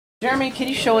Jeremy, can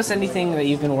you show us anything that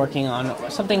you've been working on?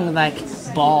 Something like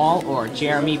Ball or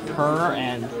Jeremy Purr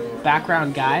and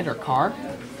Background Guide or Car?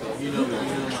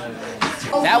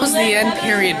 That was the end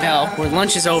period bell where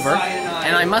lunch is over,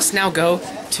 and I must now go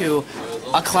to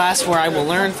a class where I will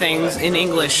learn things in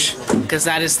English, because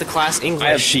that is the class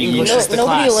English. English is the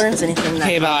Nobody class. learns anything that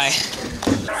Okay, bye.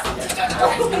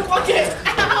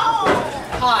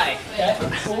 Hi.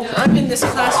 I'm in this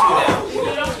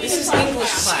classroom now. This is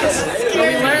English class,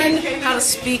 where we learn how to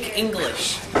speak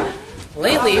English.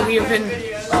 Lately, we have been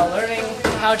learning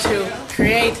how to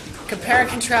create compare and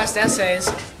contrast essays,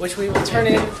 which we will turn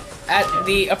in at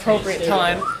the appropriate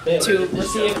time to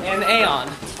receive an A on.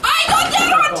 I got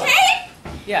that on tape?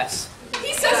 Yes.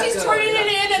 He says he's turning it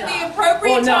in at the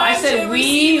appropriate time to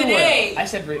receive an A. I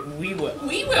said we will.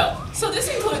 We will. So this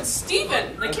includes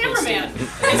Stephen, the cameraman,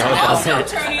 is also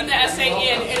turning the essay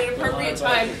in at an appropriate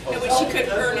time at which he could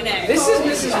earn an A. This is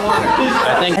Mrs.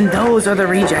 Warner. And those are the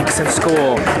rejects of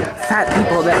school. Fat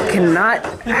people that cannot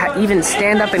even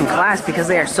stand up in class because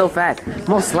they are so fat.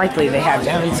 Most likely they have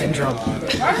Down syndrome.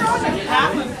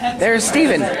 There's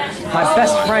Stephen, my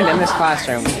best friend in this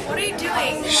classroom. What are you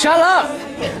doing? Shut up!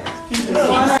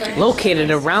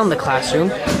 Located around the classroom,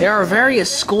 there are various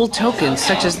school tokens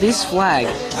such as this flag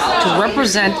to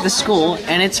represent the school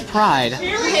and its pride.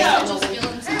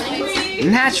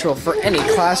 Natural for any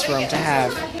classroom to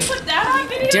have. Put that on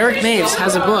video? Derek Maves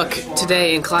has a book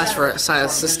today in class for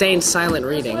sustained silent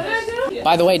reading.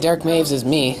 By the way, Derek Maves is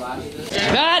me.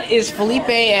 That is Felipe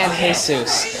and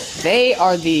Jesus. They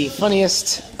are the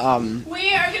funniest We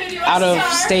are going to do a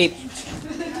out-of-state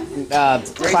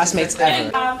classmates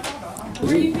ever.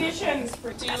 revisions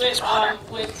for do it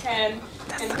with pen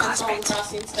and pencil and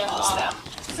crossing stuff off.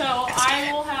 So I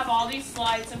will have all these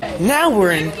slides. Now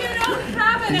we're in You don't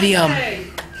have an the essay.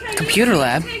 Can computer you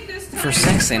lab take this to for the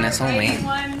sexiness only.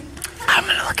 one? I'm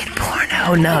gonna look at porn.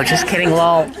 Oh no, just kidding,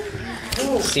 lol.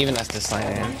 Steven has to sign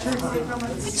in. Okay,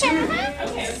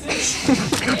 so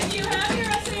if you have your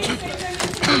essay in paper and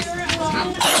computer at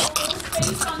home,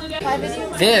 based on the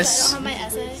definition, This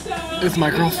is my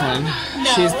girlfriend.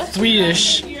 She's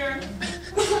Swedish.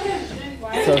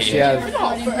 So she has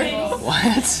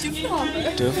what?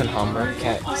 Doofenhammer.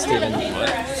 Cat Steven.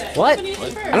 What?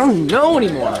 I don't know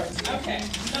anymore.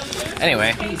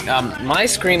 Anyway, my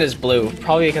screen is blue,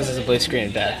 probably because it's a blue screen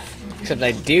of death. Except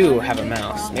I do have a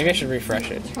mouse. Maybe I should refresh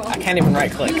it. I can't even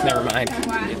right click, never mind.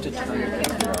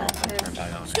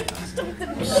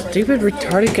 Stupid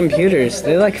retarded computers.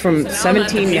 They're like from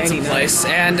 1799. Place.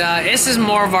 And this is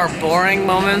more of our boring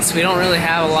moments. We don't really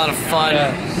have a lot of fun,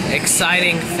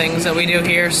 exciting things that we do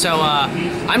here. So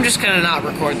I'm just gonna not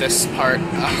record this part.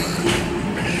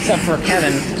 Except for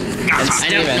Kevin and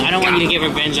Steven. I don't want you to get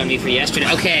revenge on me for yesterday.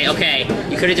 Okay.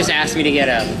 You could have just asked me to get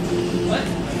up.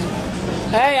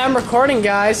 Hey, I'm recording,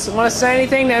 guys. Want to say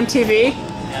anything to MTV?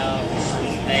 No.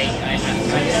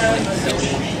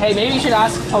 Hey, maybe you should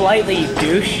ask politely, you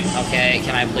douche. Okay,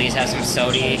 can I please have some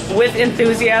sody? With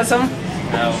enthusiasm?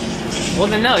 No. Well,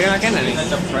 then no, you're not getting any.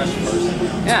 That's a fresh person.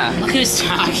 Yeah. Look who's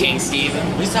talking, Steven.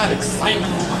 We just have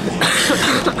excitement.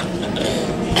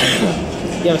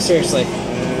 Yo, seriously.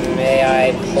 May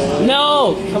I please?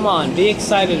 No! Come on, be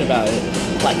excited about it.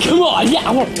 Like, come on, yeah,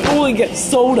 I want to totally get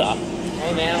soda.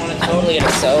 Hey man, I want to totally get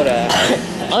a soda.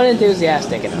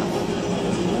 Unenthusiastic enough.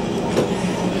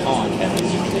 Come on, Kevin.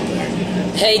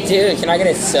 Hey dude, can I get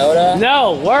a soda?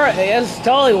 No, it's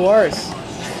totally worse.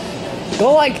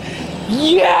 Go like,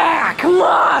 yeah, come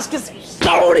on, let's get some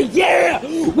soda, yeah!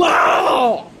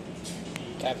 Wow!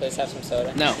 Can I please have some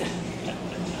soda? No.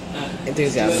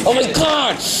 Enthusiasm. Oh my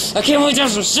god! I can't wait to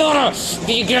have some soda!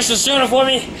 Can you get some soda for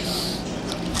me?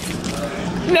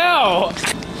 No!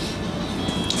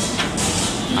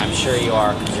 I'm sure you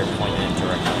are, because you're pointing it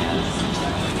directly at us.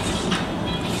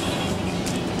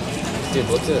 Dude,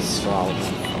 look at this straw.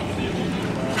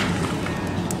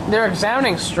 They're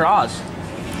examining straws.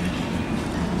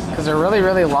 Because they're really,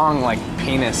 really long, like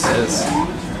penises.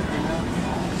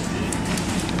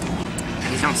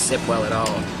 These don't sip well at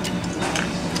all.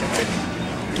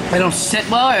 They don't sit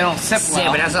well, they don't sip well.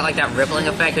 Yeah, but it has like that rippling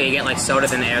effect where you get like soda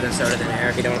then air, then soda then air,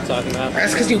 if you know what I'm talking about.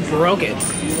 That's because you broke it.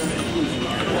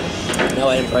 No,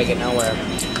 I didn't break it nowhere.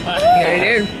 Yeah, you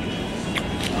did.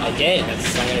 I did. I'm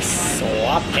gonna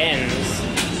swap pens.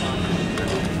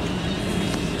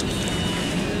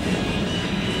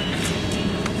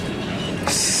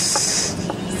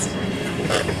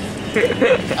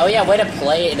 Oh yeah, way to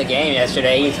play the game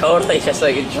yesterday. You totally just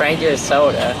like drank your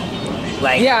soda.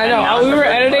 Like Yeah, I know. announced We the were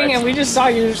first editing parts. and we just saw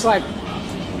you just like...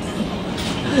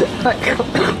 like